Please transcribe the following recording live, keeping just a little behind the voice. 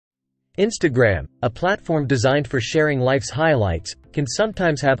Instagram, a platform designed for sharing life's highlights, can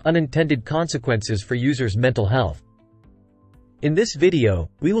sometimes have unintended consequences for users' mental health. In this video,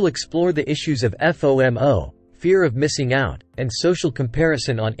 we will explore the issues of FOMO, fear of missing out, and social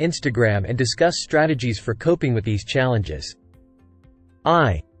comparison on Instagram and discuss strategies for coping with these challenges.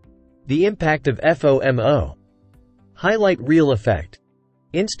 The impact of FOMO. Highlight reel effect.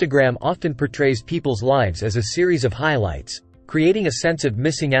 Instagram often portrays people's lives as a series of highlights, creating a sense of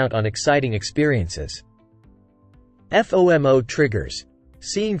missing out on exciting experiences. FOMO triggers.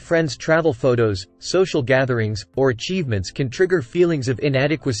 Seeing friends' travel photos, social gatherings, or achievements can trigger feelings of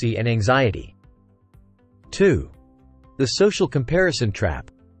inadequacy and anxiety. 2. The social comparison trap.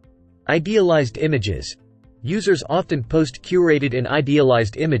 Idealized images. Users often post curated and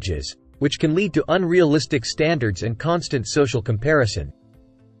idealized images, which can lead to unrealistic standards and constant social comparison.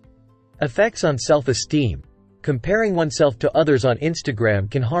 Effects on self-esteem. Comparing oneself to others on Instagram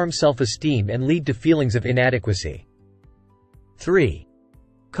can harm self-esteem and lead to feelings of inadequacy. 3.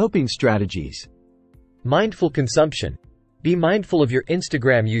 Coping strategies. Mindful consumption. Be mindful of your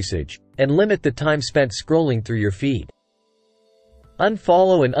Instagram usage, and limit the time spent scrolling through your feed.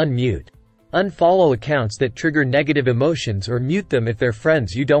 Unfollow and unmute. Unfollow accounts that trigger negative emotions or mute them if they're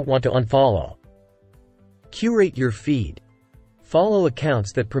friends you don't want to unfollow. Curate your feed. Follow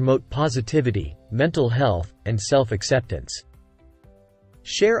accounts that promote positivity, mental health, and self-acceptance.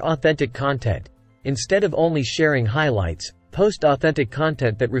 Share authentic content. Instead of only sharing highlights, post authentic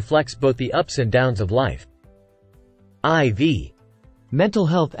content that reflects both the ups and downs of life. Mental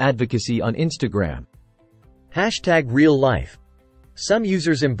health advocacy on Instagram. #RealLife. Some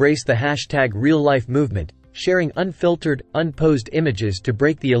users embrace the #RealLife movement, sharing unfiltered, unposed images to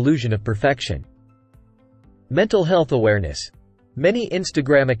break the illusion of perfection. Mental health awareness. Many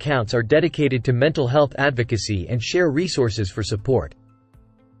Instagram accounts are dedicated to mental health advocacy and share resources for support.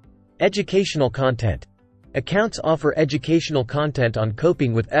 Educational content. Accounts offer educational content on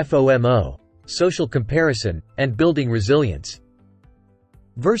coping with FOMO, social comparison, and building resilience.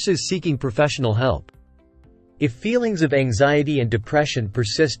 Versus seeking professional help. If feelings of anxiety and depression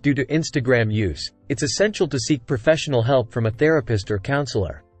persist due to Instagram use, it's essential to seek professional help from a therapist or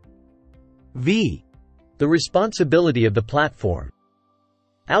counselor. The responsibility of the platform.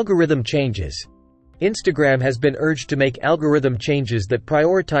 Algorithm changes. Instagram has been urged to make algorithm changes that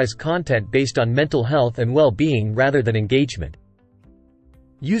prioritize content based on mental health and well-being rather than engagement.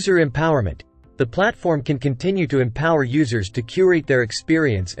 User empowerment. The platform can continue to empower users to curate their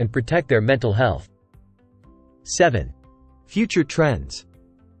experience and protect their mental health. 7. Future trends.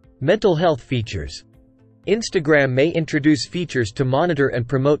 Mental health features. Instagram may introduce features to monitor and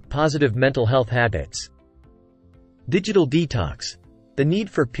promote positive mental health habits. Digital detox. The need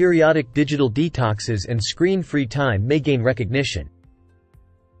for periodic digital detoxes and screen-free time may gain recognition.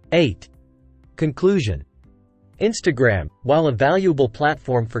 8. Conclusion. Instagram, while a valuable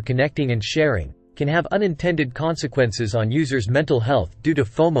platform for connecting and sharing, can have unintended consequences on users' mental health due to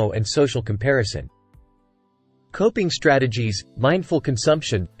FOMO and social comparison. Coping strategies, mindful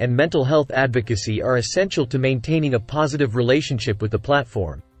consumption, and mental health advocacy are essential to maintaining a positive relationship with the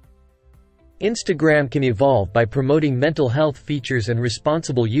platform. Instagram can evolve by promoting mental health features and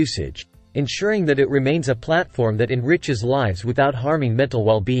responsible usage, ensuring that it remains a platform that enriches lives without harming mental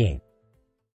well-being.